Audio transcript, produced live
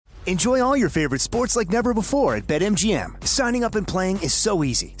Enjoy all your favorite sports like never before at BetMGM. Signing up and playing is so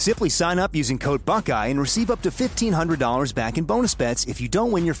easy. Simply sign up using code Buckeye and receive up to $1,500 back in bonus bets if you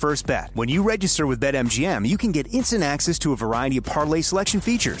don't win your first bet. When you register with BetMGM, you can get instant access to a variety of parlay selection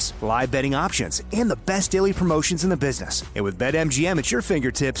features, live betting options, and the best daily promotions in the business. And with BetMGM at your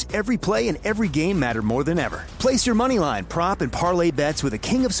fingertips, every play and every game matter more than ever. Place your moneyline, prop, and parlay bets with the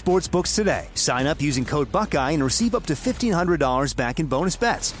king of sportsbooks today. Sign up using code Buckeye and receive up to $1,500 back in bonus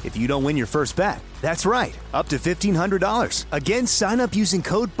bets if you don't win your first bet. That's right, up to $1,500. Again, sign up using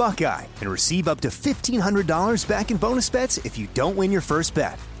code Buckeye and receive up to $1,500 back in bonus bets if you don't win your first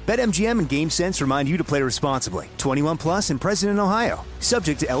bet. BetMGM and GameSense remind you to play responsibly. 21 plus and present in Ohio.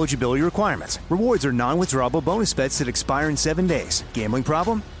 Subject to eligibility requirements. Rewards are non-withdrawable bonus bets that expire in 7 days. Gambling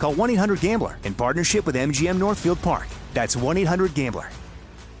problem? Call 1-800-GAMBLER in partnership with MGM Northfield Park. That's 1-800-GAMBLER.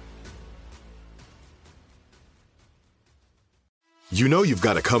 You know you've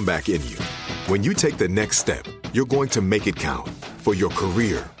got a comeback in you. When you take the next step, you're going to make it count. For your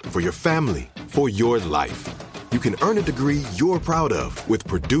career, for your family, for your life. You can earn a degree you're proud of with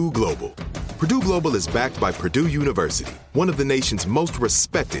Purdue Global. Purdue Global is backed by Purdue University, one of the nation's most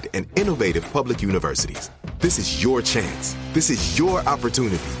respected and innovative public universities. This is your chance. This is your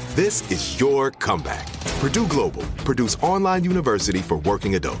opportunity. This is your comeback. Purdue Global, Purdue's online university for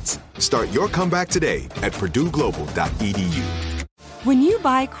working adults. Start your comeback today at purdueglobal.edu. When you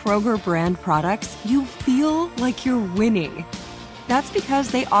buy Kroger brand products, you feel like you're winning. That's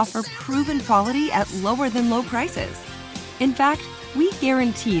because they offer proven quality at lower than low prices. In fact, we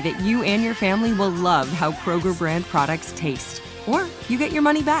guarantee that you and your family will love how Kroger brand products taste, or you get your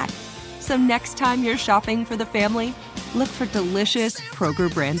money back. So next time you're shopping for the family, look for delicious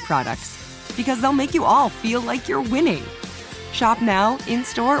Kroger brand products, because they'll make you all feel like you're winning. Shop now,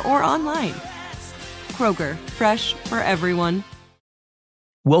 in-store, or online. Kroger, fresh for everyone.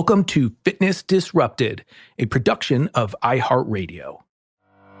 Welcome to Fitness Disrupted, a production of iHeartRadio.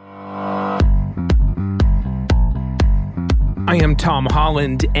 I am Tom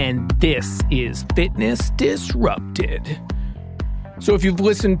Holland, and this is Fitness Disrupted. So if you've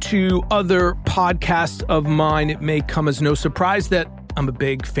listened to other podcasts of mine, it may come as no surprise that I'm a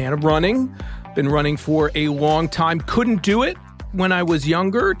big fan of running. Been running for a long time. Couldn't do it when I was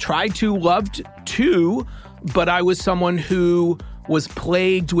younger. Tried to, loved to, but I was someone who was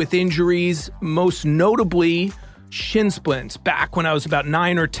plagued with injuries, most notably shin splints. Back when I was about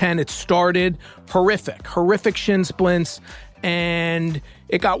 9 or 10, it started. Horrific shin splints. And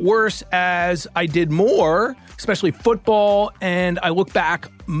it got worse as I did more, especially football. And I look back,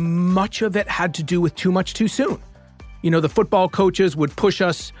 much of it had to do with too much too soon. You know, the football coaches would push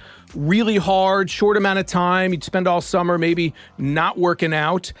us really hard, short amount of time. You'd spend all summer maybe not working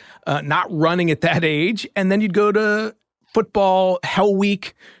out, not running at that age. And then you'd go to football hell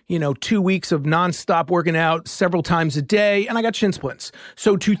week, 2 weeks of nonstop working out several times a day, and I got shin splints.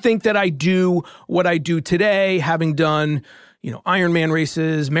 So to think that I do what I do today, having done, Ironman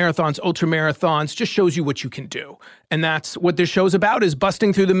races, marathons, ultra marathons, just shows you what you can do. And that's what this show's about, is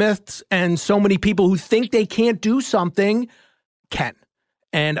busting through the myths. And so many people who think they can't do something can.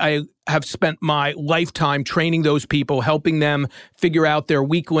 And I have spent my lifetime training those people, helping them figure out their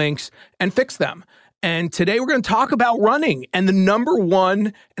weak links and fix them. And today we're going to talk about running and the number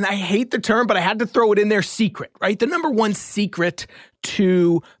one, and I hate the term, but I had to throw it in there, secret, right? The number one secret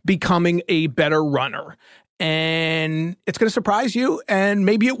to becoming a better runner. And it's going to surprise you, and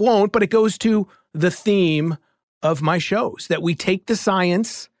maybe it won't, but it goes to the theme of my shows, that we take the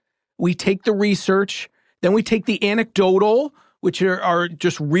science, we take the research, then we take the anecdotal, which are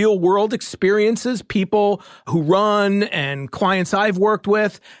just real world experiences, people who run and clients I've worked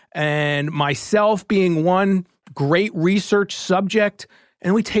with, and myself being one great research subject.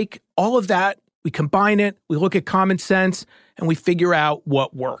 And we take all of that, we combine it, we look at common sense, and we figure out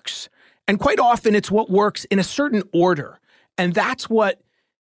what works. And quite often it's what works in a certain order. And that's what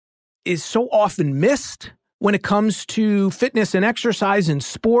is so often missed when it comes to fitness and exercise and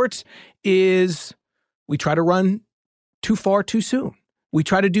sports, is we try to run too far too soon. We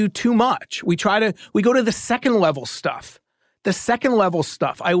try to do too much. We go to the second level stuff. The second level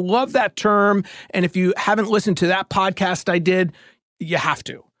stuff. I love that term. And if you haven't listened to that podcast I did, you have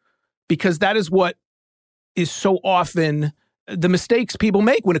to, because that is what is so often the mistakes people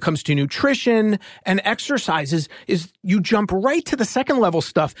make when it comes to nutrition and exercises, is you jump right to the second level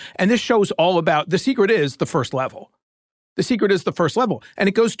stuff. And this show's all about, the secret is the first level. The secret is the first level. And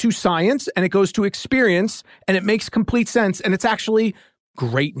it goes to science, and it goes to experience, and it makes complete sense. And it's actually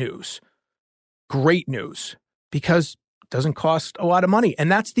great news. Great news, because it doesn't cost a lot of money. And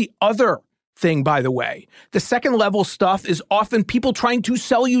that's the other thing, by the way. The second level stuff is often people trying to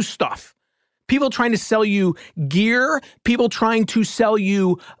sell you stuff. People trying to sell you gear, people trying to sell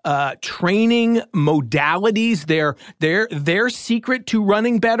you training modalities, their secret to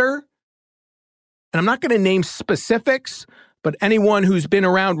running better. And I'm not going to name specifics, but anyone who's been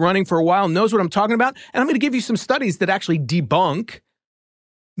around running for a while knows what I'm talking about. And I'm going to give you some studies that actually debunk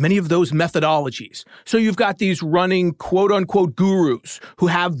many of those methodologies. So you've got these running quote-unquote gurus who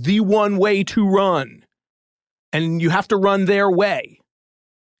have the one way to run, and you have to run their way.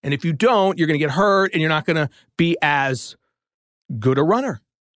 And if you don't, you're going to get hurt and you're not going to be as good a runner.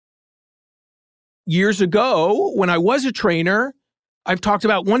 Years ago, when I was a trainer, I've talked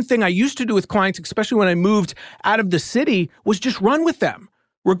about one thing I used to do with clients, especially when I moved out of the city, was just run with them.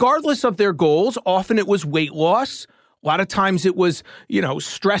 Regardless of their goals, often it was weight loss. A lot of times it was,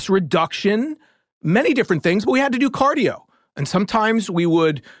 stress reduction, many different things, but we had to do cardio. And sometimes we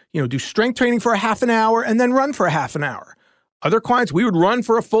would, do strength training for a half an hour and then run for a half an hour. Other clients, we would run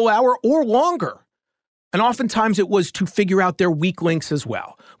for a full hour or longer. And oftentimes it was to figure out their weak links as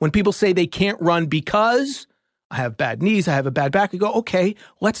well. When people say they can't run because I have bad knees, I have a bad back, I go, okay,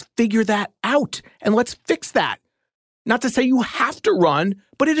 let's figure that out and let's fix that. Not to say you have to run,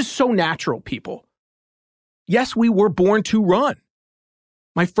 but it is so natural, people. Yes, we were born to run.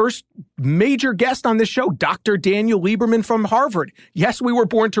 My first major guest on this show, Dr. Daniel Lieberman from Harvard. Yes, we were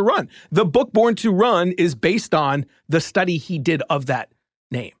born to run. The book Born to Run is based on the study he did of that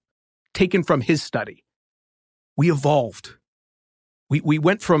name, taken from his study. We evolved. We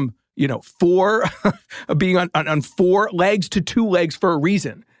went from, four, being on four legs to two legs for a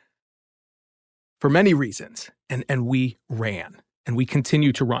reason, for many reasons. And we ran and we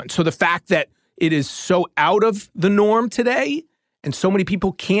continue to run. So the fact that it is so out of the norm today and so many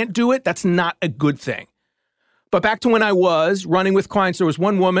people can't do it, that's not a good thing. But back to when I was running with clients, there was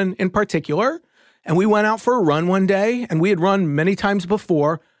one woman in particular, and we went out for a run one day, and we had run many times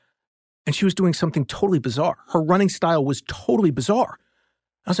before, and she was doing something totally bizarre. Her running style was totally bizarre.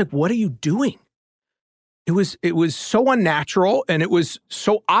 I was like, what are you doing? It was so unnatural, and it was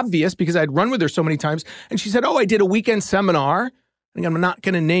so obvious because I'd run with her so many times. And she said, I did a weekend seminar. And I'm not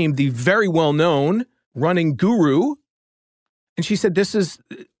going to name the very well-known running guru. And she said, this is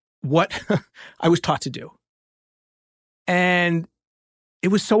what I was taught to do. And it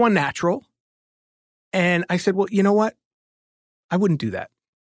was so unnatural. And I said, well, you know what? I wouldn't do that.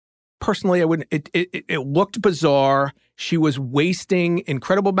 Personally, I wouldn't. It looked bizarre. She was wasting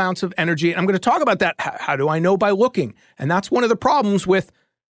incredible amounts of energy. And I'm going to talk about that. How do I know? By looking. And that's one of the problems with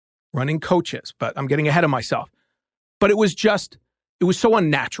running coaches. But I'm getting ahead of myself. But it was so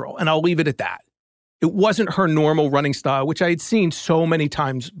unnatural. And I'll leave it at that. It wasn't her normal running style, which I had seen so many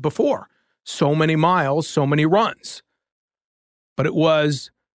times before. So many miles, so many runs. But it was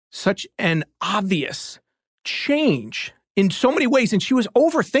such an obvious change in so many ways. And she was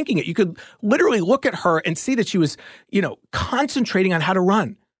overthinking it. You could literally look at her and see that she was, concentrating on how to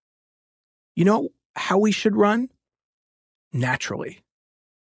run. You know how we should run? Naturally.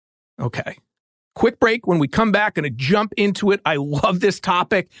 Okay. Quick break. When we come back, going to jump into it. I love this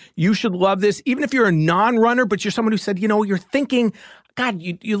topic. You should love this. Even if you're a non-runner, but you're someone who said, you're thinking, God,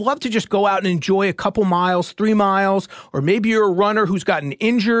 you'd love to just go out and enjoy a couple miles, 3 miles, or maybe you're a runner who's gotten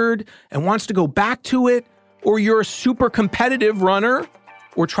injured and wants to go back to it, or you're a super competitive runner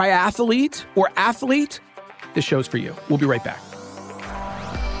or triathlete or athlete. This show's for you. We'll be right back.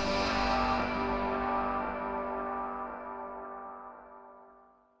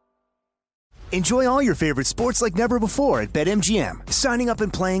 Enjoy all your favorite sports like never before at BetMGM. Signing up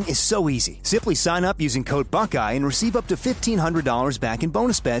and playing is so easy. Simply sign up using code Buckeye and receive up to $1,500 back in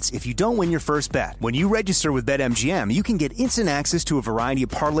bonus bets if you don't win your first bet. When you register with BetMGM, you can get instant access to a variety of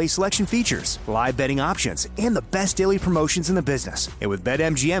parlay selection features, live betting options, and the best daily promotions in the business. And with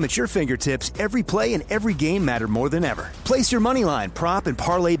BetMGM at your fingertips, every play and every game matter more than ever. Place your moneyline, prop, and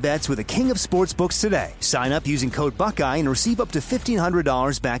parlay bets with the king of sportsbooks today. Sign up using code Buckeye and receive up to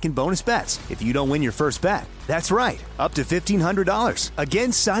 $1,500 back in bonus bets if you don't win your first bet. That's right, up to $1,500.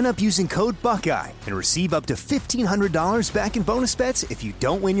 Again, sign up using code Buckeye and receive up to $1,500 back in bonus bets if you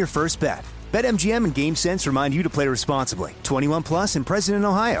don't win your first bet. BetMGM and GameSense remind you to play responsibly. 21 plus and present in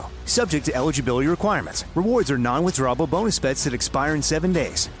Ohio. Subject to eligibility requirements. Rewards are non-withdrawable bonus bets that expire in 7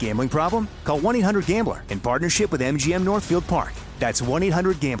 days. Gambling problem? Call 1-800-GAMBLER in partnership with MGM Northfield Park. That's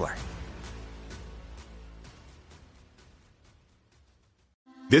 1-800-GAMBLER.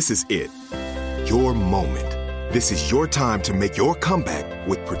 This is it. Your moment. This is your time to make your comeback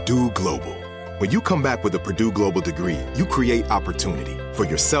with Purdue Global. When you come back with a Purdue Global degree, you create opportunity for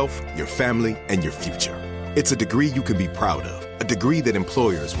yourself, your family, and your future. It's a degree you can be proud of a degree that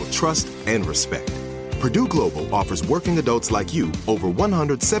employers will trust and respect. Purdue Global offers working adults like you over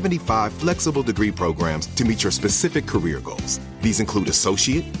 175 flexible degree programs to meet your specific career goals. These include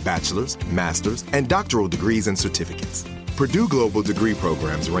associate, bachelor's, master's, and doctoral degrees and certificates. Purdue Global degree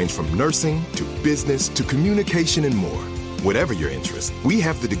programs range from nursing to business to communication and more. Whatever your interest, we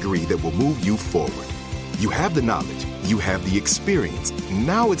have the degree that will move you forward. You have the knowledge, you have the experience.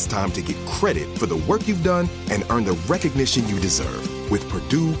 Now it's time to get credit for the work you've done and earn the recognition you deserve with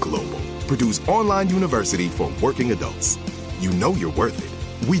Purdue Global, Purdue's online university for working adults. You know you're worth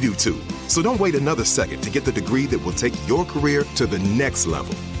it. We do too. So don't wait another second to get the degree that will take your career to the next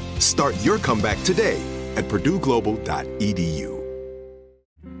level. Start your comeback today at purdueglobal.edu.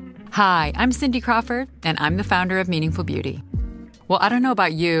 Hi, I'm Cindy Crawford, and I'm the founder of Meaningful Beauty. Well, I don't know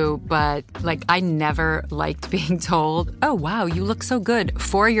about you, but I never liked being told, oh, wow, you look so good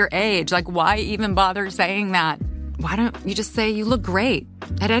for your age. Why even bother saying that? Why don't you just say you look great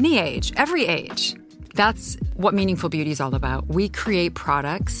at any age, every age? That's what Meaningful Beauty is all about. We create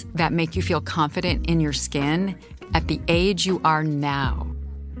products that make you feel confident in your skin at the age you are now.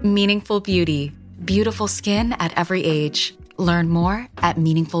 Meaningful Beauty. Beautiful skin at every age. Learn more at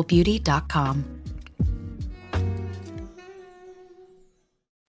meaningfulbeauty.com.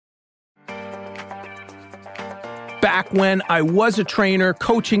 Back when I was a trainer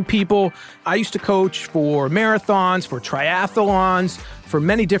coaching people, I used to coach for marathons, for triathlons, for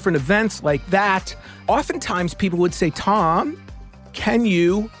many different events like that. Oftentimes people would say, Tom, can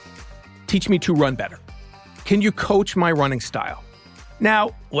you teach me to run better? Can you coach my running style?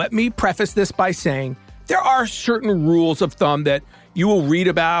 Now, let me preface this by saying there are certain rules of thumb that you will read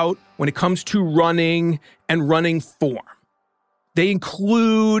about when it comes to running and running form. They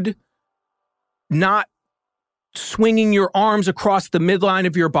include not swinging your arms across the midline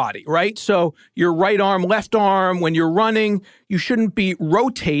of your body, right? So your right arm, left arm, when you're running, you shouldn't be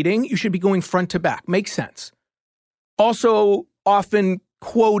rotating. You should be going front to back. Makes sense. Also often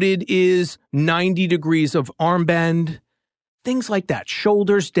quoted is 90 degrees of arm bend, things like that,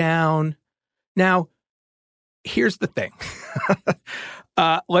 shoulders down. Now, here's the thing.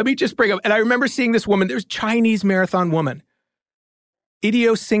 Let me just bring up, and I remember seeing this woman, there's a Chinese marathon woman,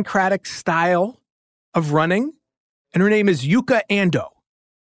 idiosyncratic style of running, and her name is Yuka Ando.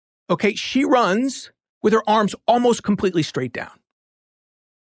 Okay, she runs with her arms almost completely straight down.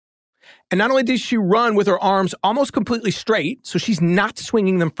 And not only does she run with her arms almost completely straight, so she's not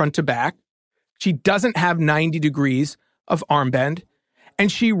swinging them front to back, she doesn't have 90 degrees of arm bend,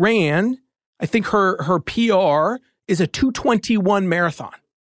 and she ran, I think her PR is a 2:21 marathon.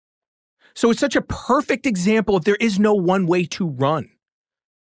 So it's such a perfect example of there is no one way to run.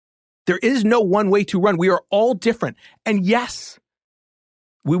 There is no one way to run. We are all different. And yes,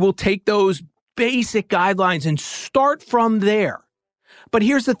 we will take those basic guidelines and start from there. But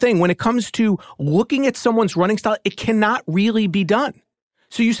here's the thing. When it comes to looking at someone's running style, it cannot really be done.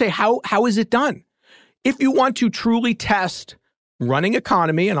 So you say, how is it done? If you want to truly test running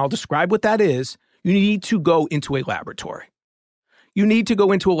economy, and I'll describe what that is, you need to go into a laboratory. You need to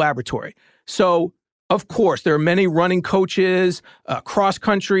go into a laboratory. So, of course, there are many running coaches, cross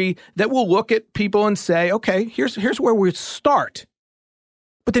country, that will look at people and say, okay, here's where we start.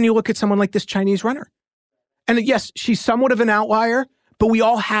 But then you look at someone like this Chinese runner. And yes, she's somewhat of an outlier, but we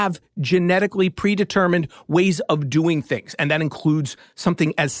all have genetically predetermined ways of doing things. And that includes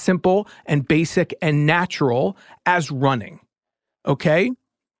something as simple and basic and natural as running. Okay?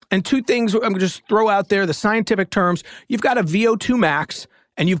 And two things I'm going to just throw out there, the scientific terms. You've got a VO2 max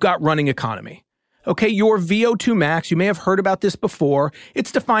and you've got running economy. Okay, your VO2 max, you may have heard about this before.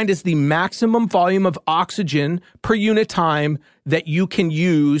 It's defined as the maximum volume of oxygen per unit time that you can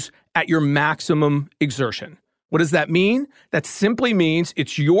use at your maximum exertion. What does that mean? That simply means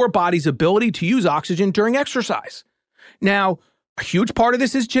it's your body's ability to use oxygen during exercise. Now, a huge part of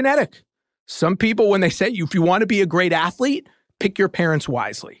this is genetic. Some people, when they say, if you want to be a great athlete, pick your parents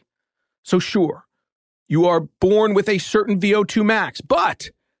wisely. So sure, you are born with a certain VO2 max,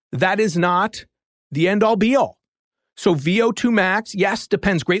 but that is not the end all be all. So VO2 max, yes,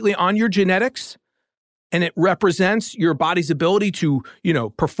 depends greatly on your genetics, and it represents your body's ability to,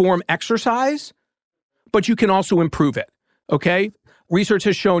 perform exercise, but you can also improve it. Okay? Research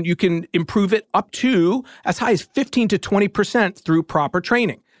has shown you can improve it up to as high as 15 to 20% through proper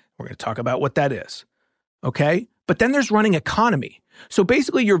training. We're going to talk about what that is. Okay? But then there's running economy. So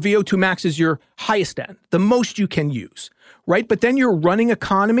basically your VO2 max is your highest end, the most you can use, right? But then your running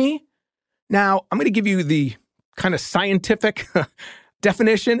economy. Now, I'm going to give you the kind of scientific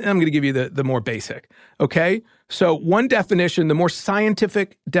definition, and I'm going to give you the more basic, okay? So one definition, the more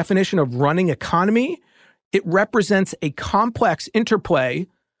scientific definition of running economy It represents a complex interplay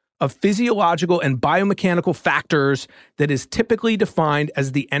of physiological and biomechanical factors that is typically defined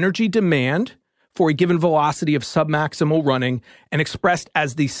as the energy demand for a given velocity of submaximal running and expressed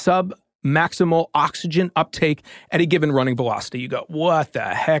as the submaximal oxygen uptake at a given running velocity. You go, what the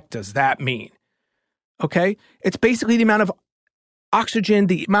heck does that mean? Okay, it's basically the amount of oxygen,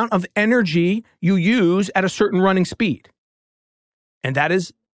 the amount of energy you use at a certain running speed. And that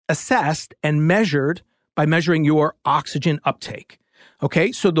is assessed and measured by measuring your oxygen uptake.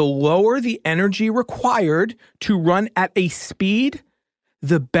 Okay, so the lower the energy required to run at a speed,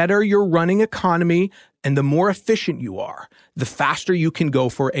 the better your running economy and the more efficient you are, the faster you can go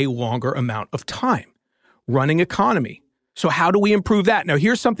for a longer amount of time. Running economy. So how do we improve that? Now,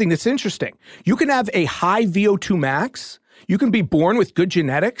 here's something that's interesting. You can have a high VO2 max. You can be born with good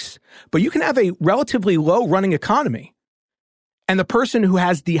genetics, but you can have a relatively low running economy. And the person who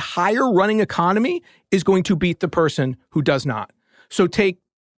has the higher running economy is going to beat the person who does not. So take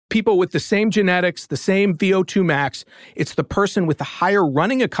people with the same genetics, the same VO2 max. It's the person with the higher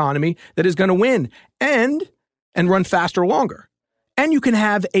running economy that is going to win and run faster longer. And you can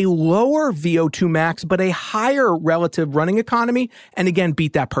have a lower VO2 max, but a higher relative running economy, and again,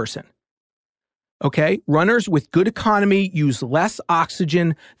 beat that person. Okay? Runners with good economy use less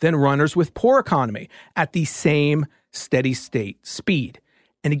oxygen than runners with poor economy at the same steady state speed.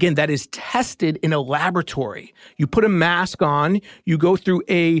 And again, that is tested in a laboratory. You put a mask on, you go through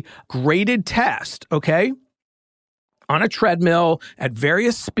a graded test, okay? On a treadmill at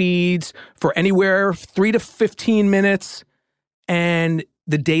various speeds for anywhere 3 to 15 minutes, and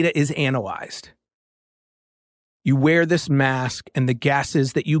the data is analyzed. You wear this mask and the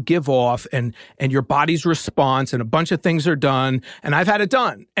gases that you give off and your body's response and a bunch of things are done. And I've had it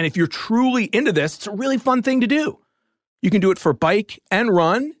done. And if you're truly into this, it's a really fun thing to do. You can do it for bike and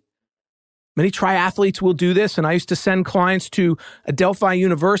run. Many triathletes will do this. And I used to send clients to Adelphi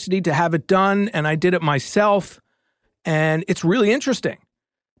University to have it done. And I did it myself. And it's really interesting.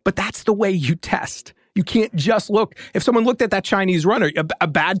 But that's the way you test. You can't just look. If someone looked at that Chinese runner, a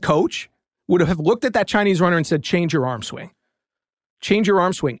bad coach would have looked at that Chinese runner and said, change your arm swing. Change your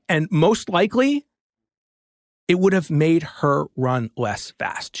arm swing. And most likely, it would have made her run less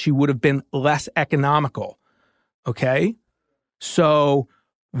fast. She would have been less economical. Okay? So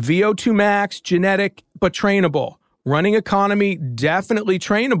VO2 max, genetic, but trainable. Running economy, definitely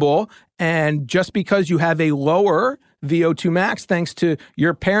trainable. And just because you have a lower VO2 max, thanks to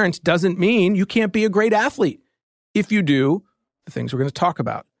your parents, doesn't mean you can't be a great athlete. If you do, the things we're going to talk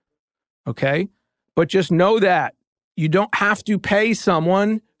about. Okay? But just know that you don't have to pay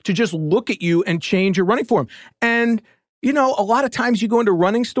someone to just look at you and change your running form. And, you know, a lot of times you go into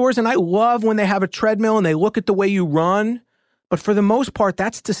running stores, and I love when they have a treadmill and they look at the way you run. But for the most part,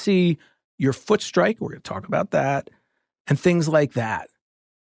 that's to see your foot strike. We're going to talk about that and things like that.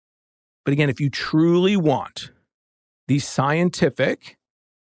 But again, if you truly want the scientific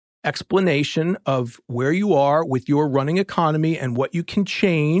explanation of where you are with your running economy and what you can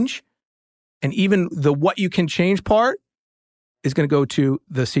change, and even the what you can change part is going to go to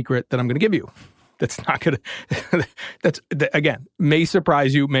the secret that I'm going to give you. That's not going to, again, may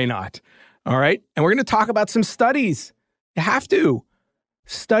surprise you, may not. All right. And we're going to talk about some studies. You have to.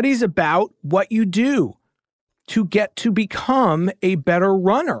 Studies about what you do to get to become a better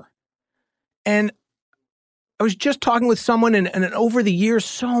runner. And I was just talking with someone, and over the years,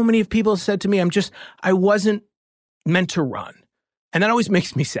 so many people said to me, I wasn't meant to run. And that always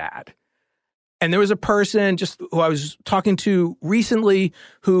makes me sad. And there was a person just who I was talking to recently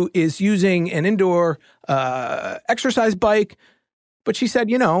who is using an indoor exercise bike. But she said,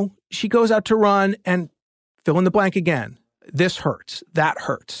 you know, she goes out to run and fill in the blank again. This hurts. That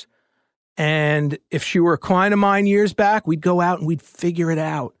hurts. And if she were a client of mine years back, we'd go out and we'd figure it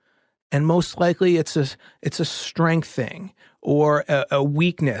out. And most likely it's a strength thing or a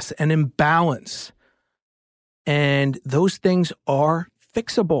weakness, an imbalance. And those things are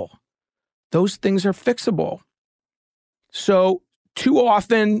fixable. Those things are fixable. So too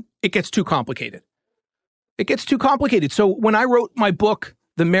often it gets too complicated. It gets too complicated. So when I wrote my book,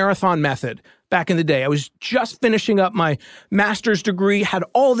 The Marathon Method, back in the day, I was just finishing up my master's degree, had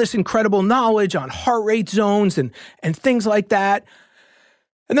all this incredible knowledge on heart rate zones and things like that.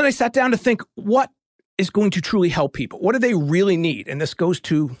 And then I sat down to think, what is going to truly help people? What do they really need? And this goes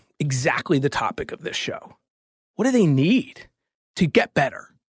to exactly the topic of this show. What do they need to get better?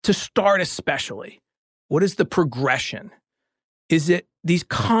 To start especially? What is the progression? Is it these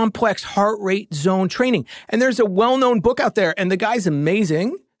complex heart rate zone training? And there's a well-known book out there, and the guy's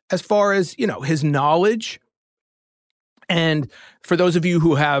amazing as far as, you know, his knowledge And for those of you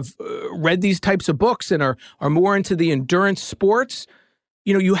who have read these types of books and are more into the endurance sports,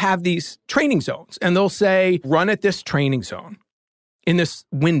 you have these training zones and they'll say, run at this training zone in this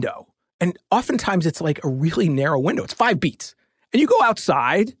window. And oftentimes it's like a really narrow window. It's 5 beats. And you go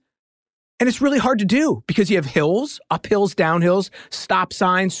outside and it's really hard to do because you have hills, uphills, downhills, stop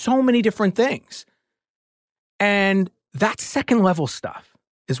signs, so many different things. And that second level stuff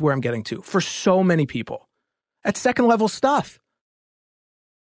is where I'm getting to for so many people. That's second level stuff.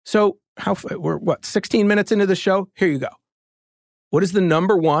 So we're 16 minutes into the show? Here you go. What is the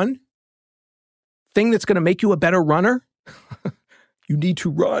number one thing that's going to make you a better runner? You need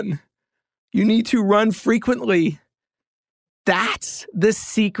to run. You need to run frequently. That's the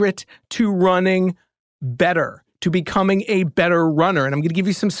secret to running better, to becoming a better runner. And I'm going to give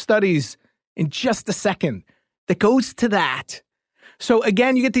you some studies in just a second that goes to that. So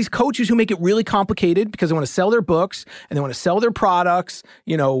again, you get these coaches who make it really complicated because they want to sell their books and they want to sell their products,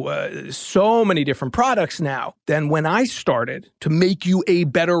 so many different products now. Then when I started to make you a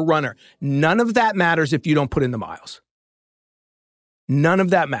better runner, none of that matters if you don't put in the miles. None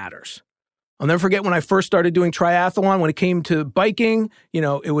of that matters. I'll never forget when I first started doing triathlon, when it came to biking,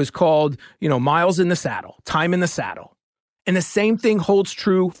 it was called, miles in the saddle, time in the saddle. And the same thing holds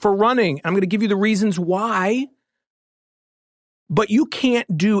true for running. I'm going to give you the reasons why. But you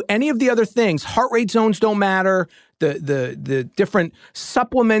can't do any of the other things. Heart rate zones don't matter. The different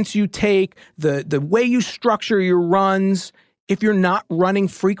supplements you take, the way you structure your runs. If you're not running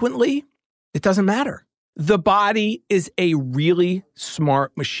frequently, it doesn't matter. The body is a really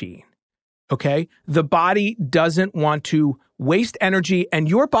smart machine, okay? The body doesn't want to waste energy, and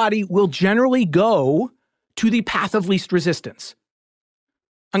your body will generally go to the path of least resistance.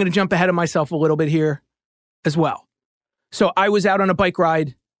 I'm going to jump ahead of myself a little bit here as well. So I was out on a bike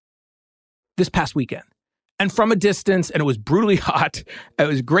ride this past weekend, and from a distance, and it was brutally hot. It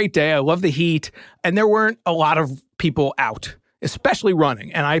was a great day. I love the heat, and there weren't a lot of people out, especially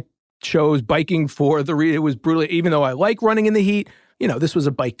running. And I chose biking it was brutally, even though I like running in the heat, this was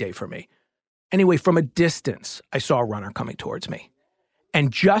a bike day for me. Anyway, from a distance, I saw a runner coming towards me.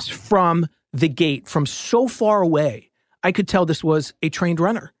 And just from the gate, from so far away, I could tell this was a trained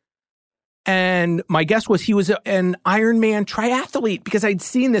runner. And my guess was he was an Ironman triathlete because I'd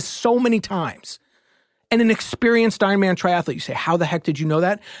seen this so many times. And an experienced Ironman triathlete. You say, how the heck did you know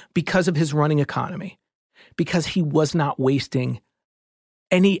that? Because of his running economy. Because he was not wasting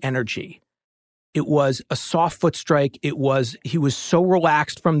any energy. It was a soft foot strike. He was so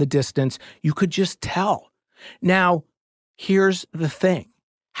relaxed from the distance. You could just tell. Now, here's the thing.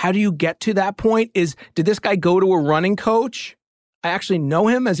 How do you get to that point? Did this guy go to a running coach? I actually know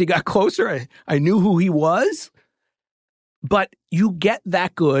him as he got closer. I knew who he was. But you get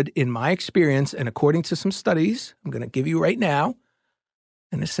that good, in my experience, and according to some studies I'm going to give you right now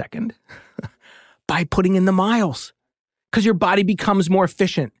in a second, by putting in the miles. Because your body becomes more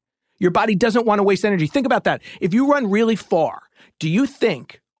efficient. Your body doesn't want to waste energy. Think about that. If you run really far, do you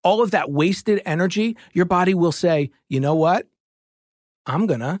think all of that wasted energy, your body will say, you know what? I'm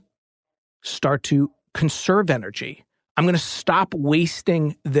going to start to conserve energy. I'm going to stop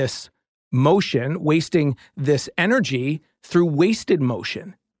wasting this motion, wasting this energy through wasted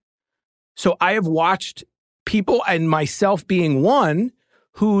motion. So I have watched people, and myself being one,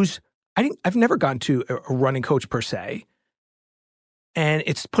 I've never gone to a running coach per se. And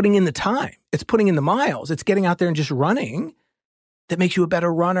it's putting in the time. It's putting in the miles. It's getting out there and just running that makes you a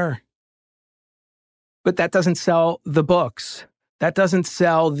better runner. But that doesn't sell the books. That doesn't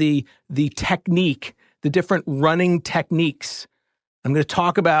sell the technique, the different running techniques. I'm going to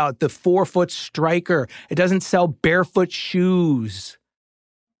talk about the 4-foot striker. It doesn't sell barefoot shoes.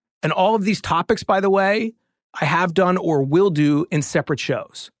 And all of these topics, by the way, I have done or will do in separate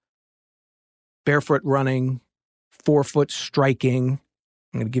shows. Barefoot running, 4-foot striking.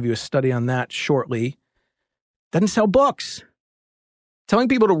 I'm going to give you a study on that shortly. Doesn't sell books. Telling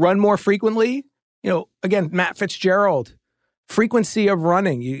people to run more frequently, again, Matt Fitzgerald, frequency of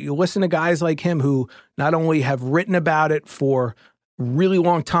running. You listen to guys like him who not only have written about it for a really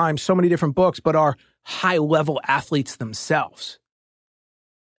long time, so many different books, but are high-level athletes themselves.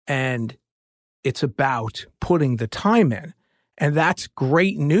 And it's about putting the time in. And that's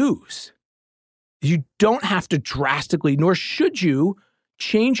great news. You don't have to drastically, nor should you,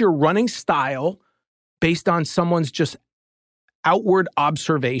 change your running style based on someone's just outward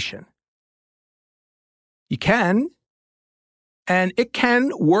observation. You can, and it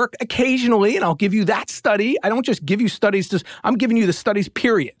can work occasionally, and I'll give you that study. I don't just give you studies, I'm giving you the studies,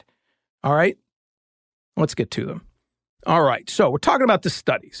 period. All right? Let's get to them. All right. So we're talking about the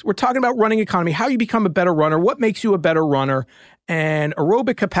studies. We're talking about running economy, how you become a better runner, what makes you a better runner, and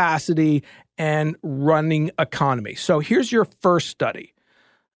aerobic capacity and running economy. So here's your first study.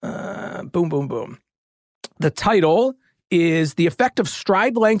 Boom, boom, boom. The title is The Effect of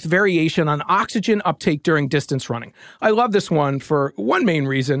Stride Length Variation on Oxygen Uptake During Distance Running. I love this one for one main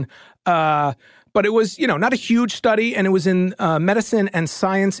reason, but it was, not a huge study, and it was in Medicine and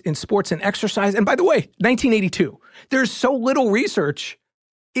Science in Sports and Exercise. And by the way, 1982. There's so little research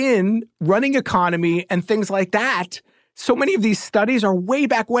in running economy and things like that. So many of these studies are way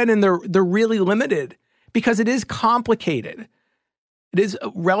back when, and they're really limited because it is complicated. It is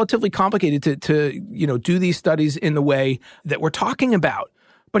relatively complicated to do these studies in the way that we're talking about.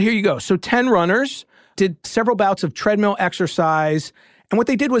 But here you go. So 10 runners did several bouts of treadmill exercise. And what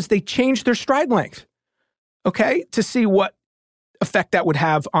they did was they changed their stride length, okay, to see what effect that would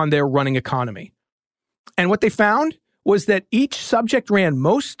have on their running economy. And what they found was that each subject ran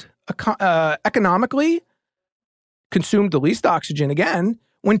most economically, consumed the least oxygen, again,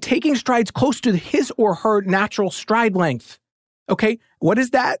 when taking strides close to his or her natural stride length. Okay, what is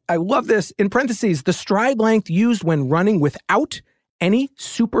that? I love this. In parentheses, the stride length used when running without any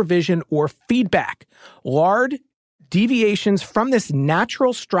supervision or feedback. Large deviations from this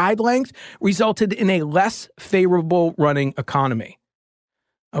natural stride length resulted in a less favorable running economy.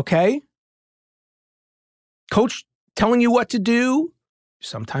 Okay? Coach telling you what to do,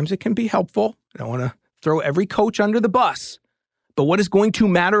 sometimes it can be helpful. I don't want to throw every coach under the bus. But what is going to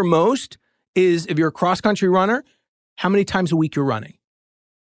matter most is if you're a cross-country runner, how many times a week you're running.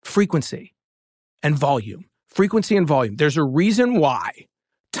 Frequency and volume. Frequency and volume. There's a reason why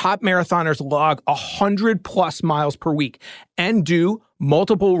top marathoners log 100 plus miles per week and do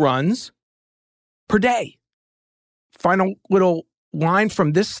multiple runs per day. Final little line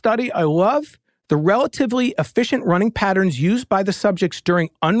from this study I love. The relatively efficient running patterns used by the subjects during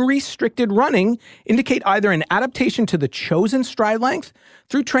unrestricted running indicate either an adaptation to the chosen stride length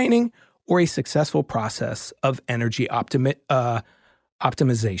through training or a successful process of energy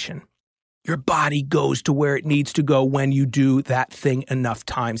optimization. Your body goes to where it needs to go when you do that thing enough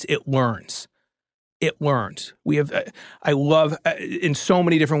times. It learns. It learns. We have, I love in so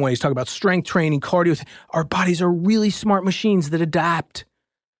many different ways, talk about strength training, cardio. Our bodies are really smart machines that adapt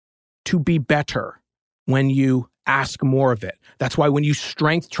to be better when you ask more of it. That's why when you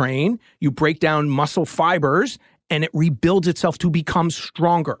strength train, you break down muscle fibers and it rebuilds itself to become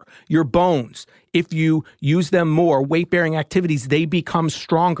stronger. Your bones, if you use them more, weight-bearing activities, they become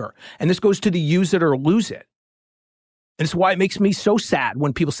stronger. And this goes to the use it or lose it. And it's why it makes me so sad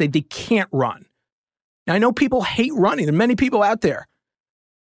when people say they can't run. Now, I know people hate running. There are many people out there.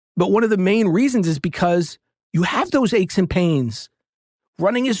 But one of the main reasons is because you have those aches and pains.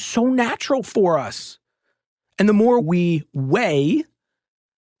 Running is so natural for us. And the more we weigh,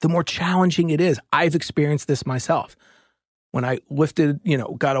 the more challenging it is. I've experienced this myself. When I lifted,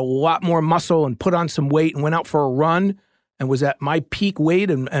 got a lot more muscle and put on some weight and went out for a run and was at my peak weight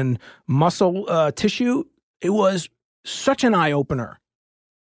and muscle tissue, it was such an eye-opener.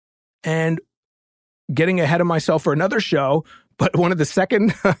 And getting ahead of myself for another show, but one of the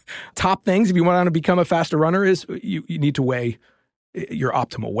second top things if you want to become a faster runner is you need to weigh your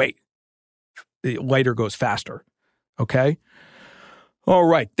optimal weight. The lighter goes faster, okay? All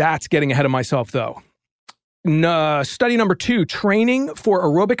right, that's getting ahead of myself, though. Study number 2, training for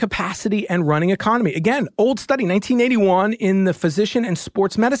aerobic capacity and running economy. Again, old study, 1981 in the Physician and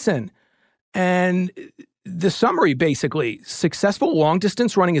Sports Medicine. And the summary, basically, successful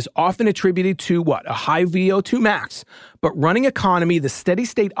long-distance running is often attributed to what? A high VO2 max. But running economy, the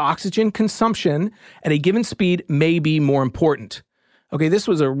steady-state oxygen consumption at a given speed may be more important. Okay, this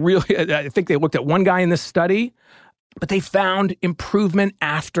was I think they looked at one guy in this study, but they found improvement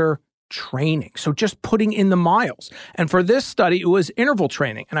after training. So just putting in the miles. And for this study, it was interval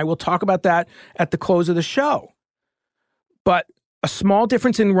training. And I will talk about that at the close of the show. But a small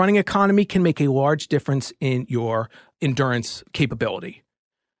difference in running economy can make a large difference in your endurance capability.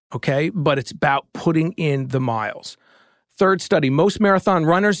 Okay? But it's about putting in the miles. Third study, most marathon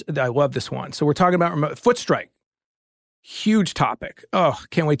runners, I love this one. So we're talking about foot strike. Huge topic. Oh,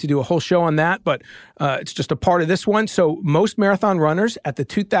 can't wait to do a whole show on that, but it's just a part of this one. So most marathon runners at the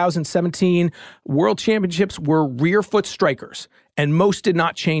 2017 World Championships were rear foot strikers, and most did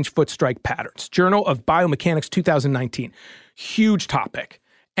not change foot strike patterns. Journal of Biomechanics 2019. Huge topic.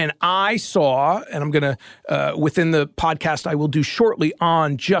 And I saw, and I'm going to, within the podcast I will do shortly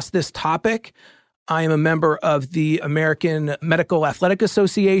on just this topic, I am a member of the American Medical Athletic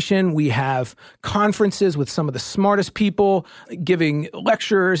Association. We have conferences with some of the smartest people giving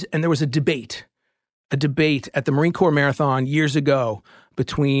lectures, and there was a debate a debate at the Marine Corps Marathon years ago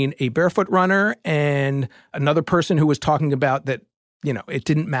between a barefoot runner and another person who was talking about that, it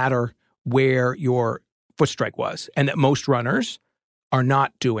didn't matter where your foot strike was, and that most runners are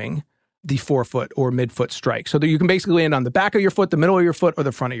not doing the forefoot or midfoot strike. So that you can basically land on the back of your foot, the middle of your foot, or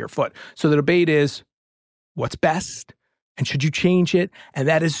the front of your foot. So the debate is, what's best? And should you change it? And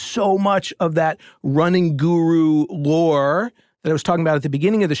that is so much of that running guru lore that I was talking about at the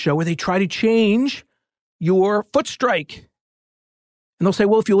beginning of the show, where they try to change your foot strike. And they'll say,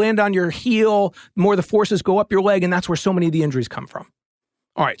 well, if you land on your heel, more the forces go up your leg, and that's where so many of the injuries come from.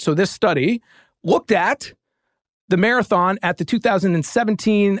 All right, so this study looked at the marathon at the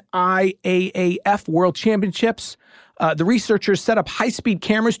 2017 IAAF World Championships. The researchers set up high-speed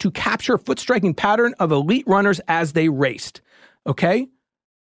cameras to capture foot-striking pattern of elite runners as they raced. Okay?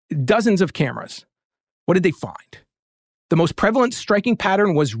 Dozens of cameras. What did they find? The most prevalent striking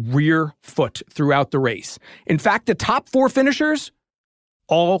pattern was rear foot throughout the race. In fact, the top 4 finishers,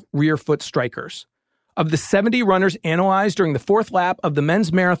 all rear foot strikers. Of the 70 runners analyzed during the 4th lap of the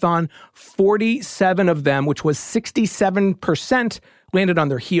men's marathon, 47 of them, which was 67%, landed on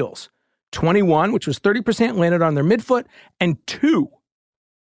their heels. 21, which was 30%, landed on their midfoot, and 3%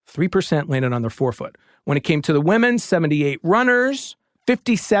 landed on their forefoot. When it came to the women, 78 runners,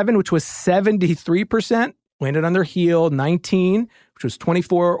 57, which was 73%, landed on their heel, 19, which was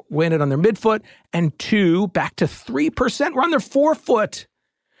 24, landed on their midfoot, and 2, back to 3%, were on their forefoot.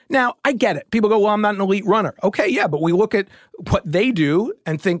 Now, I get it. People go, well, I'm not an elite runner. Okay, yeah, but we look at what they do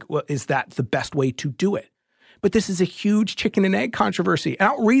and think, well, is that the best way to do it? But this is a huge chicken and egg controversy. And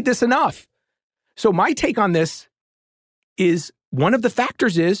I don't read this enough. So my take on this is, one of the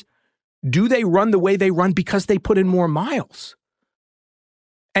factors is, do they run the way they run because they put in more miles?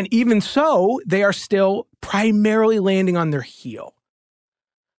 And even so, they are still primarily landing on their heel.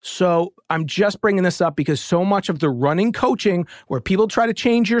 So I'm just bringing this up because so much of the running coaching, where people try to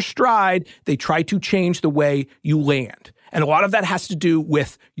change your stride, they try to change the way you land. And a lot of that has to do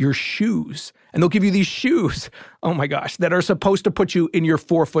with your shoes. And they'll give you these shoes, oh my gosh, that are supposed to put you in your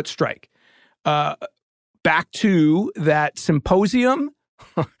forefoot strike. Back to that symposium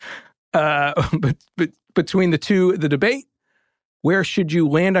between the debate, where should you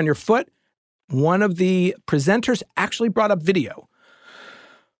land on your foot? One of the presenters actually brought up video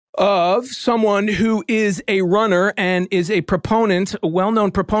of someone who is a runner and is a well-known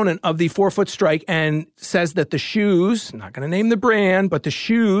proponent of the forefoot strike, and says that the shoes, not going to name the brand, but the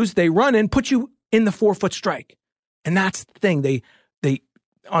shoes they run in put you in the forefoot strike. And that's the thing. They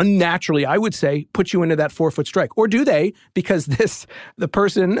unnaturally, I would say, put you into that forefoot strike. Or do they? Because the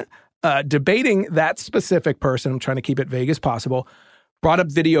person debating that specific person, I'm trying to keep it vague as possible, brought up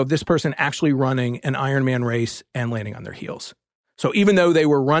video of this person actually running an Ironman race and landing on their heels. So even though they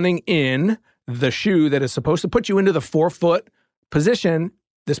were running in the shoe that is supposed to put you into the forefoot position,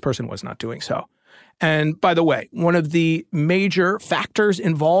 this person was not doing so. And by the way, one of the major factors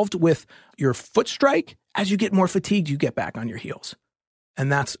involved with your foot strike, as you get more fatigued, you get back on your heels.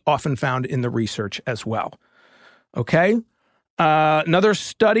 And that's often found in the research as well. Okay? Another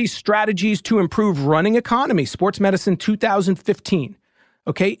study, Strategies to Improve Running Economy, Sports Medicine 2015.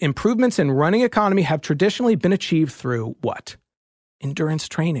 Okay? Improvements in running economy have traditionally been achieved through what? Endurance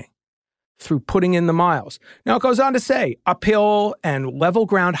training, through putting in the miles. Now, it goes on to say uphill and level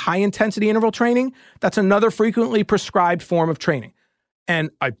ground high-intensity interval training, that's another frequently prescribed form of training. And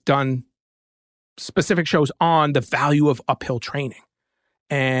I've done specific shows on the value of uphill training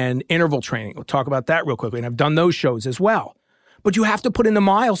and interval training. We'll talk about that real quickly. And I've done those shows as well. But you have to put in the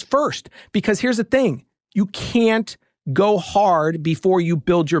miles first, because here's the thing. You can't go hard before you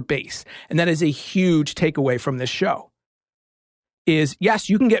build your base. And that is a huge takeaway from this show. Is, yes,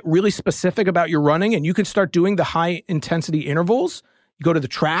 you can get really specific about your running and you can start doing the high intensity intervals. You go to the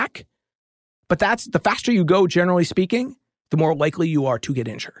track, but that's the faster you go, generally speaking, the more likely you are to get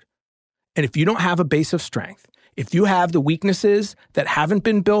injured. And if you don't have a base of strength, if you have the weaknesses that haven't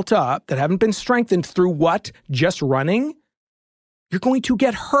been built up, that haven't been strengthened through what? Just running, you're going to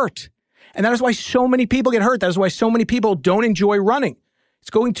get hurt. And that is why so many people get hurt. That is why so many people don't enjoy running. It's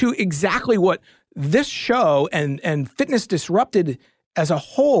going to exactly what this show and Fitness Disrupted as a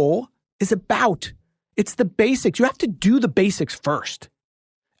whole is about. It's the basics. You have to do the basics first.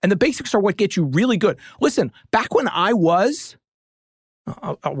 And the basics are what get you really good. Listen, back when I was,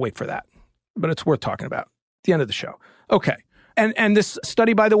 I'll wait for that, but it's worth talking about at the end of the show. Okay. And this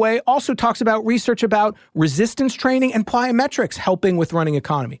study, by the way, also talks about research about resistance training and plyometrics helping with running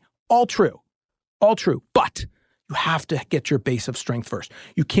economy. All true. But you have to get your base of strength first.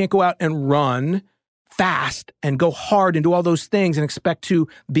 You can't go out and run fast and go hard and do all those things and expect to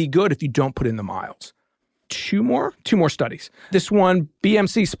be good if you don't put in the miles. two more studies. This one,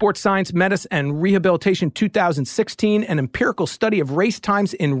 BMC Sports Science, Medicine, and Rehabilitation 2016, an empirical study of race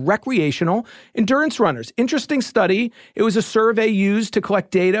times in recreational endurance runners. Interesting study. It was a survey used to collect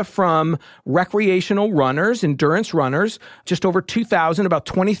data from recreational runners, endurance runners, just over 2,000, about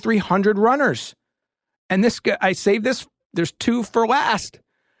 2,300 runners. And this, I saved this, there's two for last.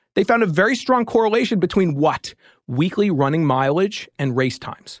 They found a very strong correlation between what? Weekly running mileage and race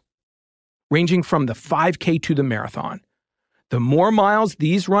times, ranging from the 5K to the marathon. The more miles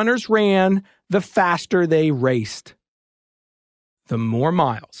these runners ran, the faster they raced. The more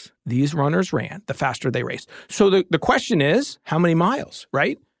miles these runners ran, the faster they raced. So the question is, how many miles,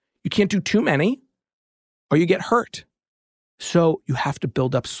 right? You can't do too many or you get hurt. So you have to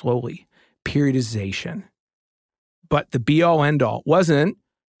build up slowly. Periodization. But the be-all, end-all wasn't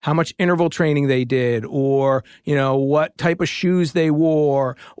how much interval training they did, or, what type of shoes they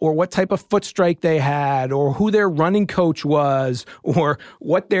wore, or what type of foot strike they had, or who their running coach was, or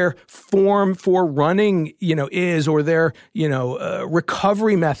what their form for running, is, or their,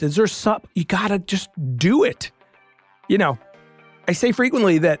 recovery methods or something. You gotta just do it. I say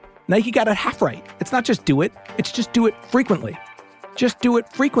frequently that Nike got it half right. It's not just do it, it's just do it frequently. Just do it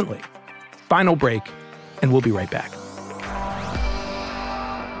frequently. Final break, and we'll be right back.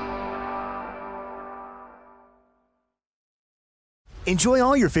 Enjoy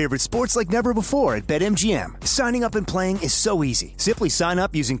all your favorite sports like never before at BetMGM. Signing up and playing is so easy. Simply sign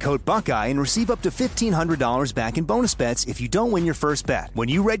up using code Buckeye and receive up to $1,500 back in bonus bets if you don't win your first bet. When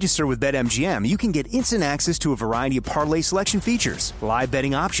you register with BetMGM, you can get instant access to a variety of parlay selection features, live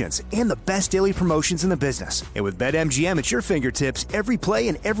betting options, and the best daily promotions in the business. And with BetMGM at your fingertips, every play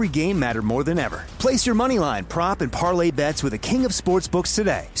and every game matter more than ever. Place your moneyline, prop, and parlay bets with the king of sportsbooks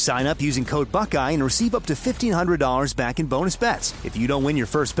today. Sign up using code Buckeye and receive up to $1,500 back in bonus bets if you don't win your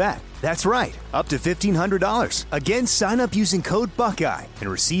first bet. That's right, up to $1,500. Again, sign up using code Buckeye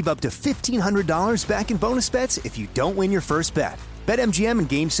and receive up to $1,500 back in bonus bets if you don't win your first bet. BetMGM and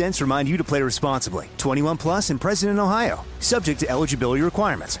GameSense remind you to play responsibly. 21 plus and present in Ohio. Subject to eligibility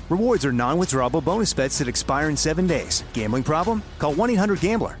requirements. Rewards are non-withdrawable bonus bets that expire in 7 days. Gambling problem? Call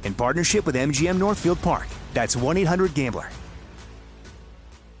 1-800-GAMBLER in partnership with MGM Northfield Park. That's 1-800-GAMBLER.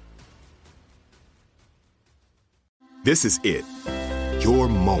 This is it. Your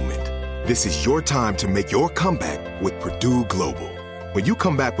moment. This is your time to make your comeback with Purdue Global. When you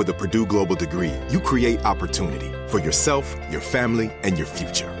come back with a Purdue Global degree, you create opportunity for yourself, your family, and your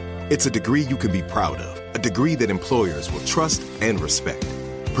future. It's a degree you can be proud of, a degree that employers will trust and respect.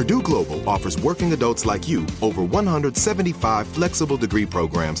 Purdue Global offers working adults like you over 175 flexible degree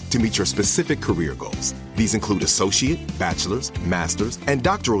programs to meet your specific career goals. These include associate, bachelor's, master's, and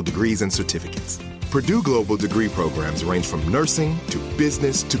doctoral degrees and certificates. Purdue Global degree programs range from nursing to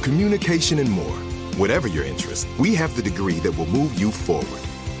business to communication and more. Whatever your interest, we have the degree that will move you forward.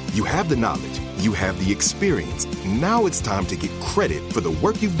 You have the knowledge, you have the experience. Now it's time to get credit for the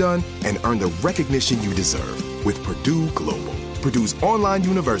work you've done and earn the recognition you deserve with Purdue Global, Purdue's online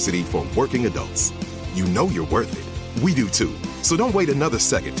university for working adults. You know you're worth it. We do too. So don't wait another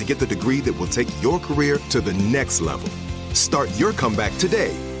second to get the degree that will take your career to the next level. Start your comeback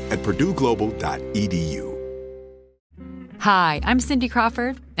today at purdueglobal.edu. Hi, I'm Cindy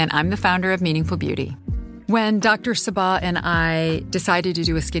Crawford, and I'm the founder of Meaningful Beauty. When Dr. Sabah and I decided to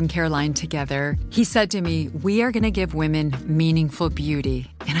do a skincare line together, he said to me, we are going to give women meaningful beauty.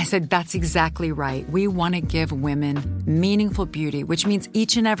 And I said, that's exactly right. We want to give women meaningful beauty, which means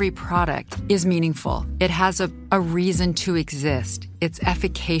each and every product is meaningful. It has a reason to exist. It's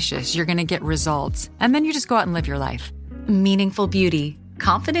efficacious. You're going to get results. And then you just go out and live your life. Meaningful Beauty.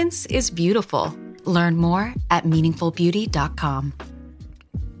 Confidence is beautiful. Learn more at meaningfulbeauty.com.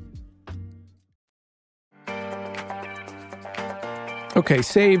 Okay,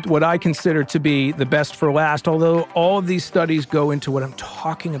 saved what I consider to be the best for last, although all of these studies go into what I'm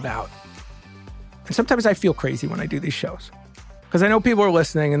talking about. And sometimes I feel crazy when I do these shows, because I know people are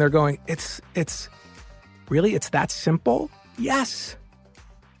listening and they're going, it's really, it's that simple? Yes.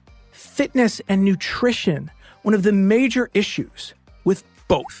 Fitness and nutrition, one of the major issues with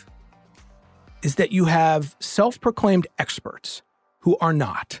both is that you have self-proclaimed experts who are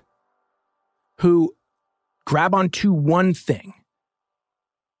not, who grab onto one thing,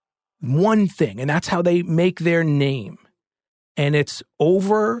 and that's how they make their name. And it's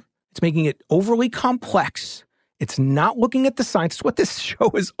making it overly complex. It's not looking at the science. It's what this show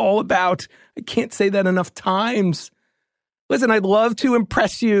is all about. I can't say that enough times. Listen, I'd love to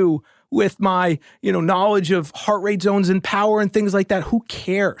impress you with my, knowledge of heart rate zones and power and things like that. Who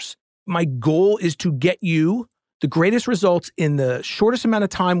cares? My goal is to get you the greatest results in the shortest amount of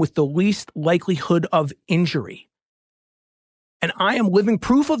time with the least likelihood of injury. And I am living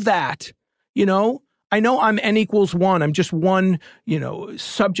proof of that. You know, I know I'm N equals 1. I'm just one,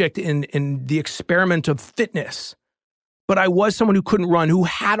 subject in the experiment of fitness. But I was someone who couldn't run, who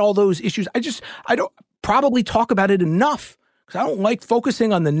had all those issues. I don't probably talk about it enough because I don't like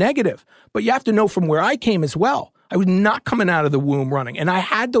focusing on the negative. But you have to know from where I came as well. I was not coming out of the womb running. And I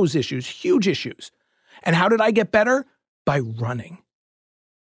had those issues, huge issues. And how did I get better? By running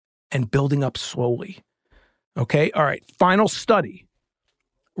and building up slowly. Okay, all right, final study.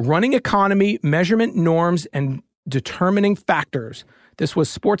 Running economy, measurement norms, and determining factors. This was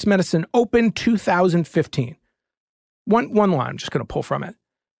Sports Medicine Open 2015. One line, I'm just going to pull from it.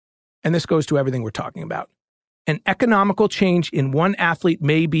 And this goes to everything we're talking about. An economical change in one athlete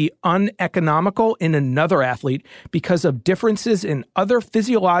may be uneconomical in another athlete because of differences in other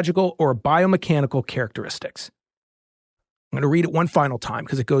physiological or biomechanical characteristics. I'm going to read it one final time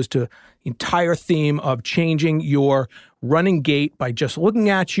because it goes to the entire theme of changing your running gait by just looking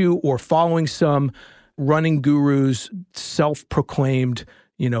at you or following some running guru's self-proclaimed,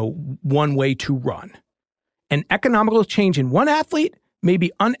 one way to run. An economical change in one athlete may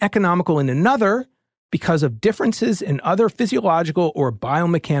be uneconomical in another because of differences in other physiological or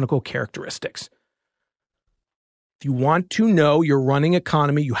biomechanical characteristics. If you want to know your running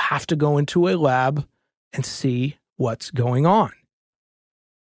economy, you have to go into a lab and see what's going on.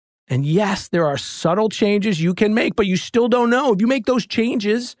 And yes, there are subtle changes you can make, but you still don't know. If you make those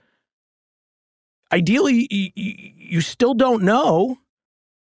changes, ideally, you still don't know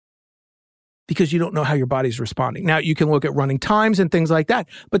because you don't know how your body's responding. Now, you can look at running times and things like that,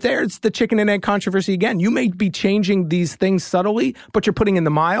 but there's the chicken and egg controversy again. You may be changing these things subtly, but you're putting in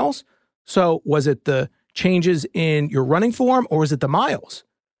the miles. So was it the changes in your running form or was it the miles?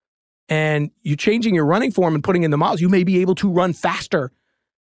 And you changing your running form and putting in the miles, you may be able to run faster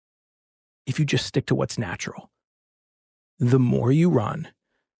if you just stick to what's natural. The more you run,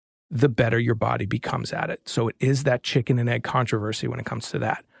 the better your body becomes at it. So it is that chicken and egg controversy when it comes to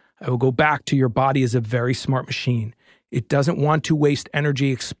that. I will go back to your body is a very smart machine. It doesn't want to waste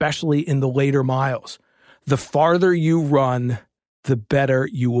energy, especially in the later miles. The farther you run, the better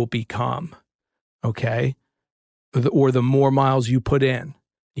you will become, okay? Or the more miles you put in.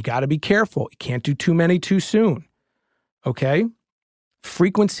 You got to be careful. You can't do too many too soon, okay?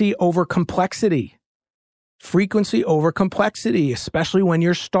 Frequency over complexity. Frequency over complexity, especially when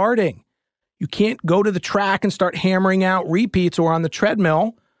you're starting. You can't go to the track and start hammering out repeats or on the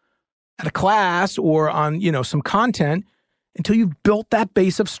treadmill at a class or on, some content until you've built that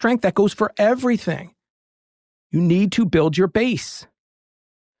base of strength. That goes for everything. You need to build your base.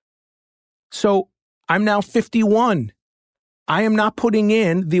 So I'm now 51. I am not putting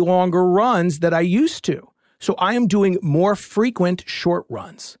in the longer runs that I used to. So I am doing more frequent short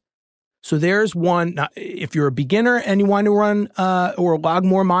runs. So there's one. Now, if you're a beginner and you want to run or log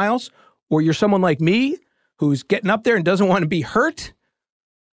more miles, or you're someone like me who's getting up there and doesn't want to be hurt,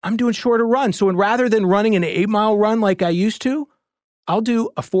 I'm doing shorter runs. So rather than running an 8-mile run like I used to, I'll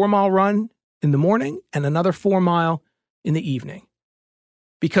do a 4-mile run in the morning and another 4-mile in the evening.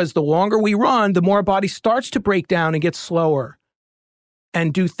 Because the longer we run, the more our body starts to break down and get slower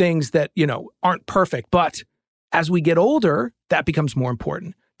and do things that, aren't perfect. But as we get older, that becomes more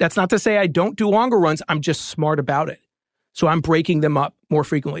important. That's not to say I don't do longer runs. I'm just smart about it. So I'm breaking them up more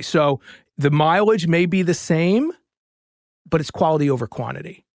frequently. So the mileage may be the same, but it's quality over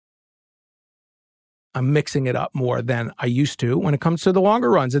quantity. I'm mixing it up more than I used to when it comes to the longer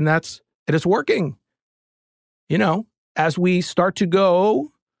runs. And it is working. As we start to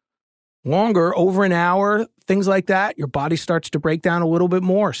go longer, over an hour, things like that, your body starts to break down a little bit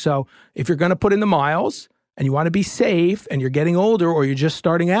more. So if you're going to put in the miles and you want to be safe and you're getting older or you're just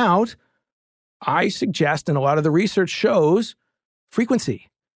starting out, I suggest, and a lot of the research shows, frequency.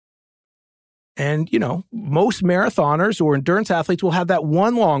 And, most marathoners or endurance athletes will have that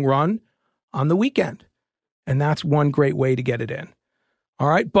one long run on the weekend. And that's one great way to get it in. All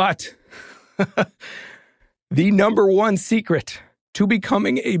right. But the number one secret to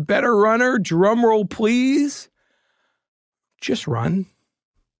becoming a better runner, drum roll, please, just run.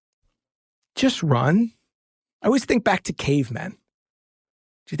 Just run. I always think back to cavemen.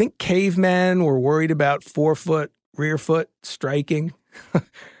 Do you think cavemen were worried about forefoot, rear foot striking?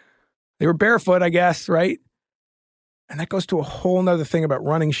 They were barefoot, I guess, right? And that goes to a whole nother thing about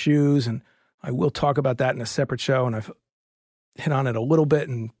running shoes. And I will talk about that in a separate show. And I've hit on it a little bit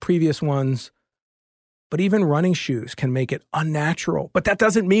in previous ones. But even running shoes can make it unnatural. But that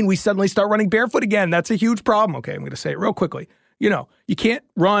doesn't mean we suddenly start running barefoot again. That's a huge problem. Okay, I'm going to say it real quickly. You can't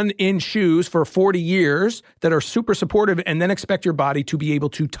run in shoes for 40 years that are super supportive and then expect your body to be able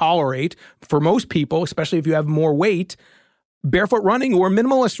to tolerate, for most people, especially if you have more weight, barefoot running or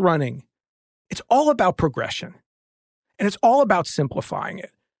minimalist running. It's all about progression. And it's all about simplifying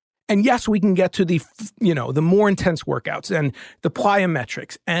it. And yes, we can get to the more intense workouts and the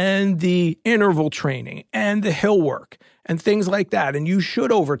plyometrics and the interval training and the hill work and things like that. And you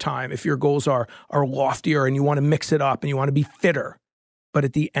should over time if your goals are loftier and you want to mix it up and you want to be fitter. But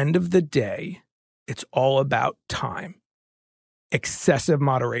at the end of the day, it's all about time. Excessive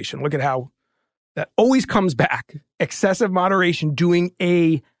moderation. Look at how that always comes back. Excessive moderation, doing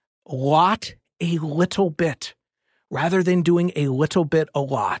a lot, a little bit, rather than doing a little bit, a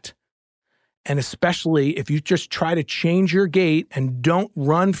lot. And especially if you just try to change your gait and don't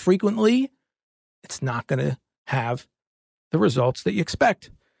run frequently, it's not going to have the results that you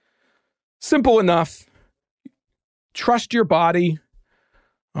expect. Simple enough. Trust your body.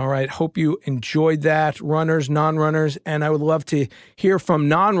 All right. Hope you enjoyed that, runners, non-runners. And I would love to hear from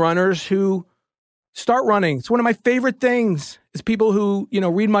non-runners who start running. It's one of my favorite things is people who,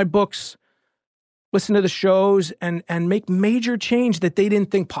 read my books, listen to the shows, and make major change that they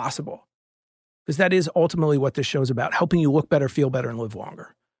didn't think possible. Because that is ultimately what this show is about, helping you look better, feel better, and live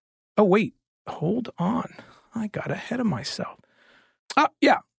longer. Oh, wait. Hold on. I got ahead of myself.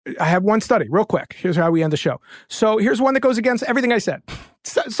 Yeah. I have one study real quick. Here's how we end the show. So here's one that goes against everything I said.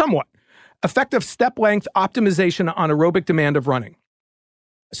 Somewhat. Effective step length optimization on aerobic demand of running.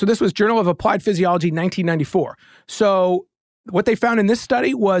 So this was Journal of Applied Physiology, 1994. So what they found in this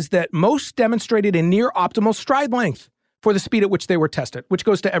study was that most demonstrated a near optimal stride length for the speed at which they were tested, which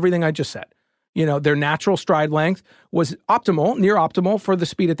goes to everything I just said. Their natural stride length was optimal, near optimal for the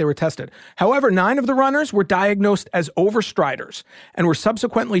speed that they were tested. However, 9 of the runners were diagnosed as overstriders and were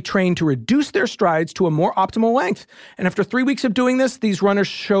subsequently trained to reduce their strides to a more optimal length. And after 3 weeks of doing this, these runners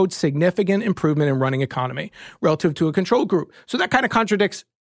showed significant improvement in running economy relative to a control group. So that kind of contradicts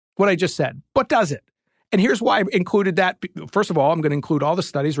what I just said, but does it? And here's why I included that. First of all, I'm going to include all the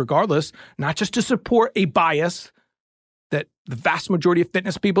studies regardless, not just to support a bias that the vast majority of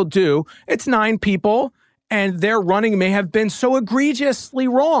fitness people do. It's 9 people, and their running may have been so egregiously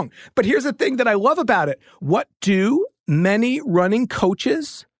wrong. But here's the thing that I love about it. What do many running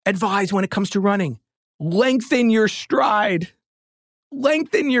coaches advise when it comes to running? Lengthen your stride.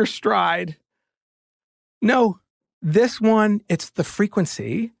 Lengthen your stride. No, this one, it's the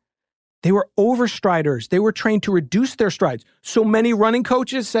frequency. They were overstriders. They were trained to reduce their strides. So many running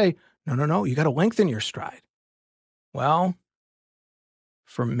coaches say, no, you got to lengthen your stride. Well,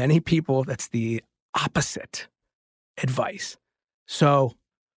 for many people, that's the opposite advice. So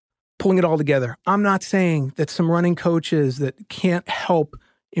pulling it all together, I'm not saying that some running coaches that can't help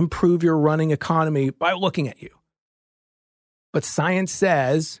improve your running economy by looking at you. But science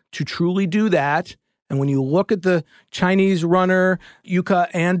says to truly do that, and when you look at the Chinese runner, Yuka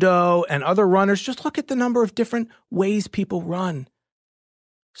Ando, and other runners, just look at the number of different ways people run.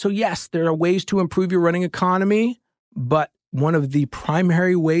 So yes, there are ways to improve your running economy, but one of the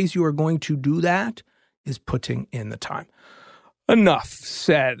primary ways you are going to do that is putting in the time. Enough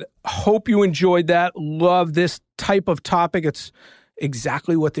said. Hope you enjoyed that. Love this type of topic. It's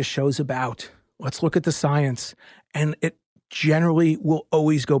exactly what this show's about. Let's look at the science. And it generally will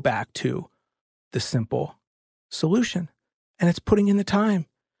always go back to the simple solution. And it's putting in the time.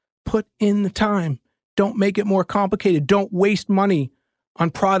 Put in the time. Don't make it more complicated. Don't waste money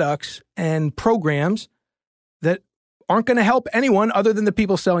on products and programs that aren't going to help anyone other than the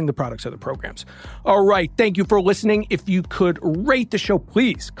people selling the products or the programs. All right. Thank you for listening. If you could rate the show,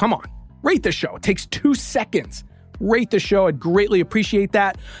 please, come on, rate the show. It takes 2 seconds. Rate the show. I'd greatly appreciate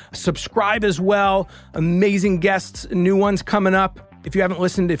that. Subscribe as well. Amazing guests, new ones coming up. If you haven't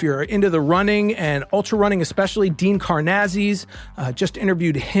listened, if you're into the running and ultra running, especially Dean Karnazes, just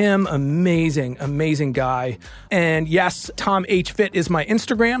interviewed him. Amazing, amazing guy. And yes, Tom H. Fit is my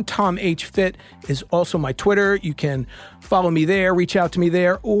Instagram. Tom H. Fit is also my Twitter. You can follow me there, reach out to me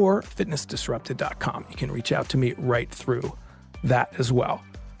there, or fitnessdisrupted.com. You can reach out to me right through that as well.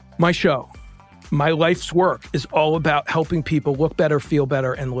 My show, my life's work is all about helping people look better, feel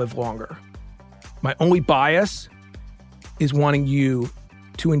better, and live longer. My only bias is wanting you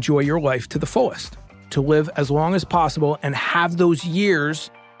to enjoy your life to the fullest, to live as long as possible and have those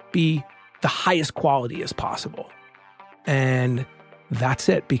years be the highest quality as possible. And that's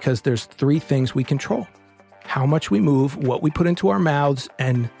it, because there's 3 things we control: how much we move, what we put into our mouths,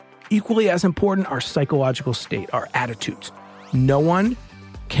 and equally as important, our psychological state, our attitudes. No one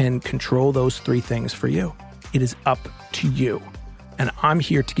can control those 3 things for you. It is up to you. And I'm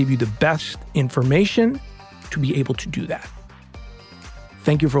here to give you the best information to be able to do that.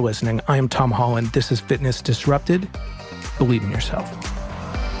 Thank you for listening. I am Tom Holland. This is Fitness Disrupted. Believe in yourself.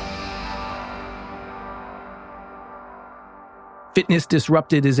 Fitness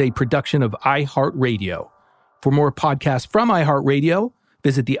Disrupted is a production of iHeartRadio. For more podcasts from iHeartRadio,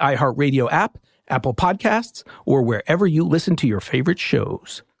 visit the iHeartRadio app, Apple Podcasts, or wherever you listen to your favorite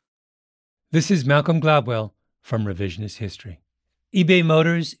shows. This is Malcolm Gladwell from Revisionist History. eBay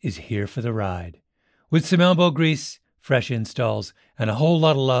Motors is here for the ride. With some elbow grease, fresh installs, and a whole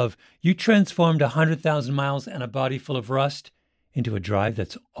lot of love, you transformed 100,000 miles and a body full of rust into a drive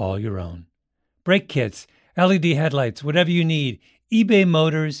that's all your own. Brake kits, LED headlights, whatever you need, eBay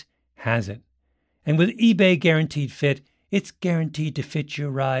Motors has it. And with eBay Guaranteed Fit, it's guaranteed to fit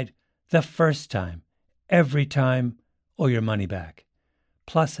your ride the first time, every time, or your money back.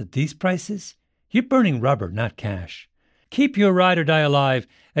 Plus, at these prices, you're burning rubber, not cash. Keep your ride or die alive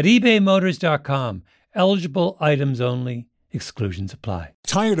at ebaymotors.com. Eligible items only. Exclusions apply.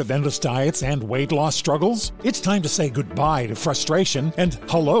 Tired of endless diets and weight loss struggles? It's time to say goodbye to frustration and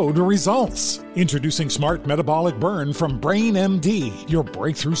hello to results. Introducing Smart Metabolic Burn from Brain MD, your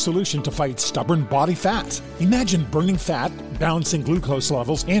breakthrough solution to fight stubborn body fat. Imagine burning fat, balancing glucose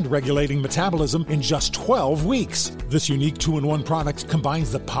levels, and regulating metabolism in just 12 weeks. This unique 2-in-1 product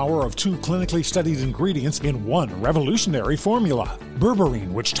combines the power of 2 clinically studied ingredients in one revolutionary formula.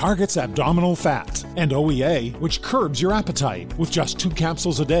 Berberine, which targets abdominal fat, and OEA, which curbs your appetite. With just 2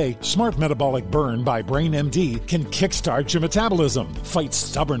 capsules a day, Smart Metabolic Burn by Brain MD can kickstart your metabolism, fight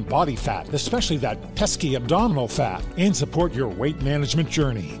stubborn body fat, especially that pesky abdominal fat, and support your weight management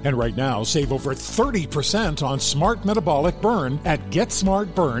journey. And right now, save over 30% on Smart Metabolic Burn at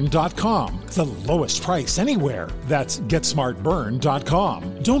GetSmartBurn.com. The lowest price anywhere. That's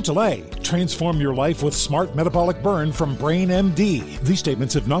GetSmartBurn.com. Don't delay. Transform your life with Smart Metabolic Burn from Brain MD. These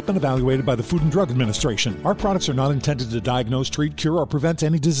statements have not been evaluated by the Food and Drug Administration. Our products are not intended to diagnose, treat, cure, or prevent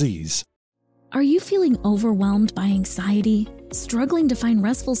any disease. Are you feeling overwhelmed by anxiety, struggling to find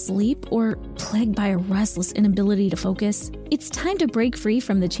restful sleep, or plagued by a restless inability to focus? It's time to break free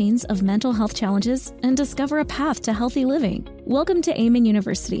from the chains of mental health challenges and discover a path to healthy living. Welcome to Amen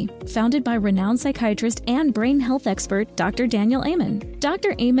University, founded by renowned psychiatrist and brain health expert Dr. Daniel Amen.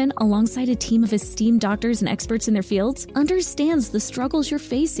 Dr. Amen, alongside a team of esteemed doctors and experts in their fields, understands the struggles you're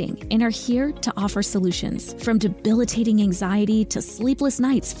facing and are here to offer solutions. From debilitating anxiety to sleepless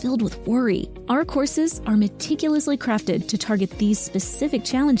nights filled with worry, our courses are meticulously crafted to target these specific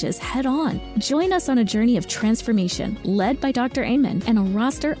challenges head on. Join us on a journey of transformation led by Dr. Amen and a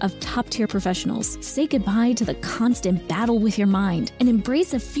roster of top-tier professionals. Say goodbye to the constant battle with your mind and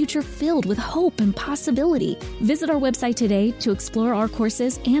embrace a future filled with hope and possibility. Visit our website today to explore our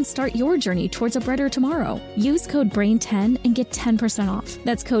courses and start your journey towards a brighter tomorrow. Use code BRAIN10 and get 10% off.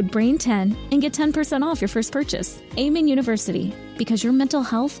 That's code BRAIN10 and get 10% off your first purchase. Amen University, because your mental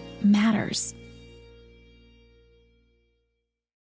health matters.